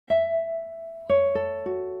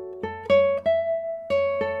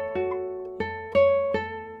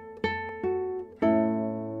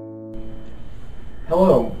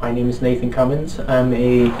Hello, my name is Nathan Cummins. I'm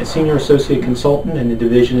a Senior Associate Consultant in the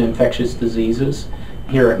Division of Infectious Diseases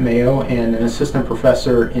here at Mayo and an Assistant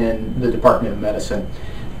Professor in the Department of Medicine.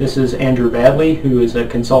 This is Andrew Badley, who is a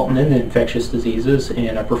Consultant in Infectious Diseases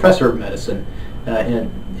and a Professor of Medicine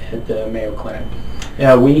at the Mayo Clinic.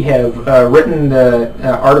 We have written the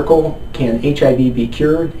article, Can HIV Be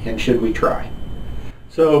Cured and Should We Try?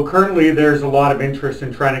 So currently there's a lot of interest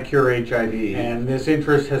in trying to cure HIV, and this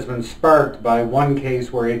interest has been sparked by one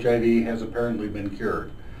case where HIV has apparently been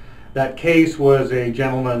cured. That case was a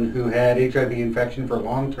gentleman who had HIV infection for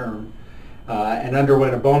long term and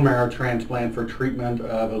underwent a bone marrow transplant for treatment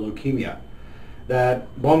of a leukemia.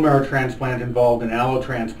 That bone marrow transplant involved an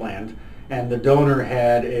allotransplant, and the donor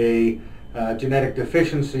had a genetic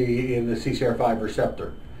deficiency in the CCR5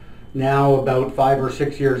 receptor. Now, about 5 or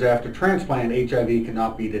 6 years after transplant, HIV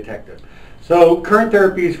cannot be detected. So current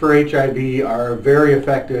therapies for HIV are very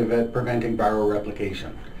effective at preventing viral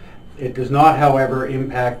replication. It does not, however,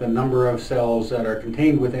 impact the number of cells that are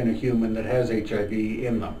contained within a human that has HIV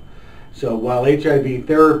in them. So while HIV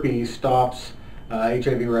therapy stops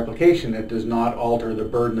HIV replication, it does not alter the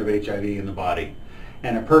burden of HIV in the body.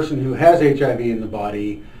 And a person who has HIV in the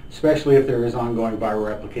body, especially if there is ongoing viral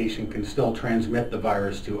replication, can still transmit the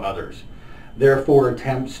virus to others. Therefore,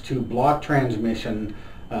 attempts to block transmission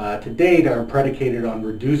to date are predicated on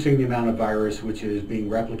reducing the amount of virus which is being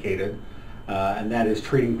replicated, and that is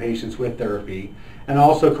treating patients with therapy, and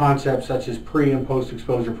also concepts such as pre- and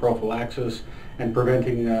post-exposure prophylaxis and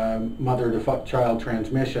preventing mother-to-child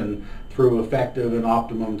transmission through effective and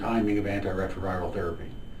optimum timing of antiretroviral therapy.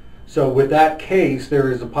 So with that case, there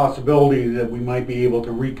is a possibility that we might be able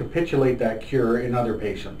to recapitulate that cure in other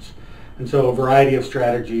patients. And so a variety of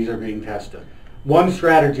strategies are being tested. One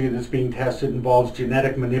strategy that's being tested involves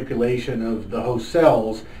genetic manipulation of the host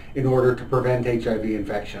cells in order to prevent HIV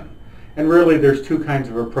infection. And really there's two kinds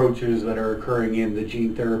of approaches that are occurring in the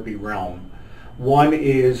gene therapy realm. One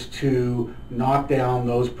is to knock down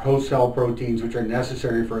those host cell proteins which are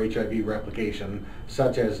necessary for HIV replication,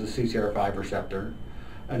 such as the CCR5 receptor.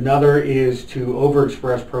 Another is to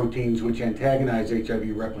overexpress proteins which antagonize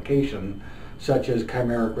HIV replication, such as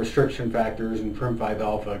chimeric restriction factors and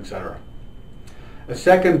TRIM5-alpha, etc. A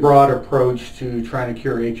second broad approach to trying to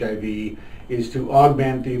cure HIV is to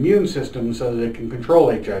augment the immune system so that it can control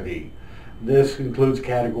HIV. This includes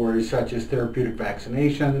categories such as therapeutic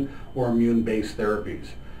vaccination or immune-based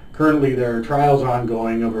therapies. Currently, there are trials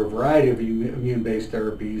ongoing of a variety of immune-based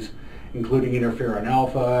therapies, including interferon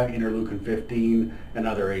alpha, interleukin-15, and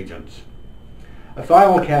other agents. A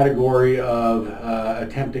final category of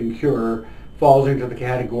attempting cure falls into the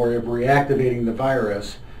category of reactivating the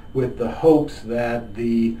virus with the hopes that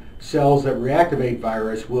the cells that reactivate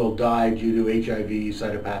virus will die due to HIV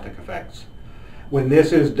cytopathic effects. When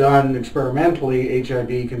this is done experimentally,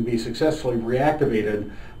 HIV can be successfully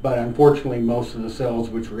reactivated, but unfortunately most of the cells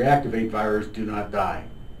which reactivate virus do not die.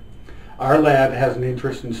 Our lab has an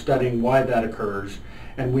interest in studying why that occurs,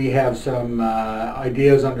 and we have some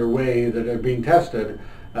ideas underway that are being tested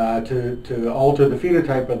to alter the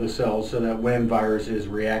phenotype of the cells so that when virus is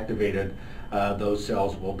reactivated, those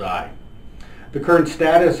cells will die. The current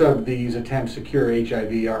status of these attempts to cure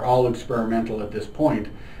HIV are all experimental at this point,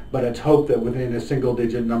 but it's hoped that within a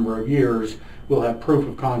single-digit number of years, we'll have proof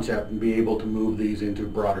of concept and be able to move these into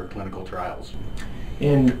broader clinical trials.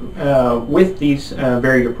 And with these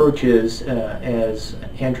varied approaches, as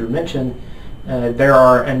Andrew mentioned, there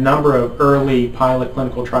are a number of early pilot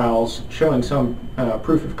clinical trials showing some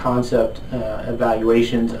proof of concept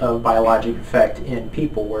evaluations of biologic effect in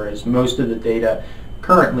people, whereas most of the data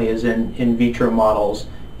currently is in vitro models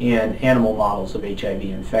and animal models of HIV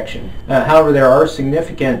infection. However, there are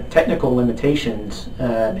significant technical limitations,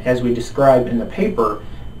 as we describe in the paper,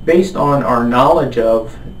 based on our knowledge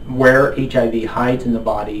of where HIV hides in the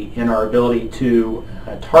body and our ability to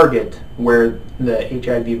target where the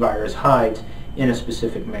HIV virus hides in a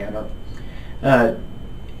specific manner.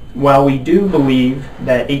 While we do believe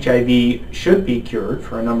that HIV should be cured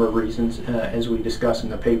for a number of reasons, as we discuss in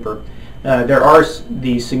the paper, there are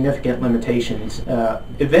these significant limitations.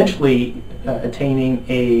 Eventually, attaining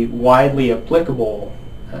a widely applicable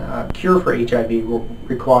cure for HIV will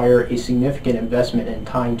require a significant investment in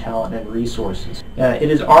time, talent, and resources. It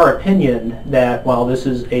is our opinion that while this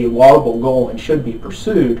is a laudable goal and should be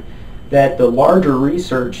pursued, that the larger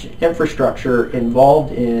research infrastructure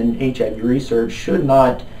involved in HIV research should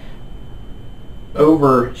not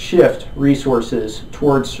overshift resources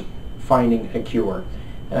towards finding a cure.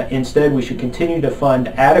 Instead, we should continue to fund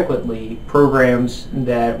adequately programs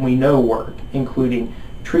that we know work, including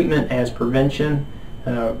treatment as prevention,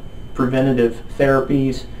 preventative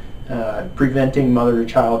therapies, preventing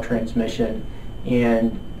mother-to-child transmission,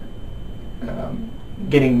 and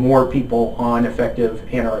getting more people on effective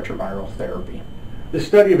antiretroviral therapy. The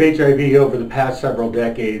study of HIV over the past several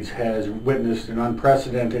decades has witnessed an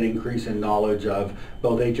unprecedented increase in knowledge of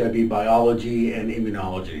both HIV biology and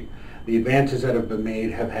immunology. The advances that have been made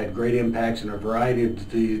have had great impacts in a variety of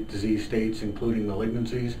disease states, including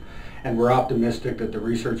malignancies, and we're optimistic that the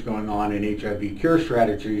research going on in HIV cure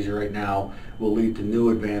strategies right now will lead to new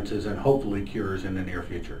advances and hopefully cures in the near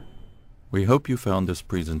future. We hope you found this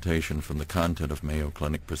presentation from the content of Mayo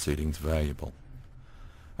Clinic Proceedings valuable.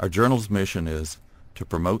 Our journal's mission is to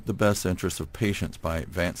promote the best interests of patients by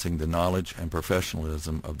advancing the knowledge and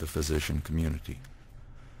professionalism of the physician community.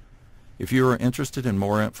 If you are interested in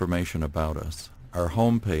more information about us, our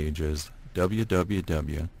homepage is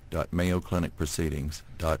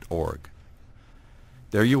www.mayoclinicproceedings.org.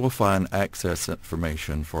 There you will find access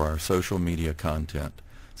information for our social media content,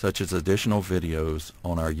 such as additional videos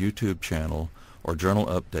on our YouTube channel or journal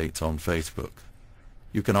updates on Facebook.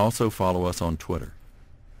 You can also follow us on Twitter.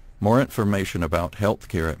 More information about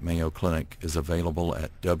healthcare at Mayo Clinic is available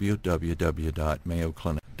at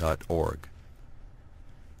www.mayoclinic.org.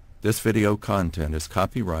 This video content is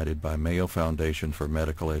copyrighted by Mayo Foundation for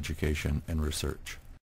Medical Education and Research.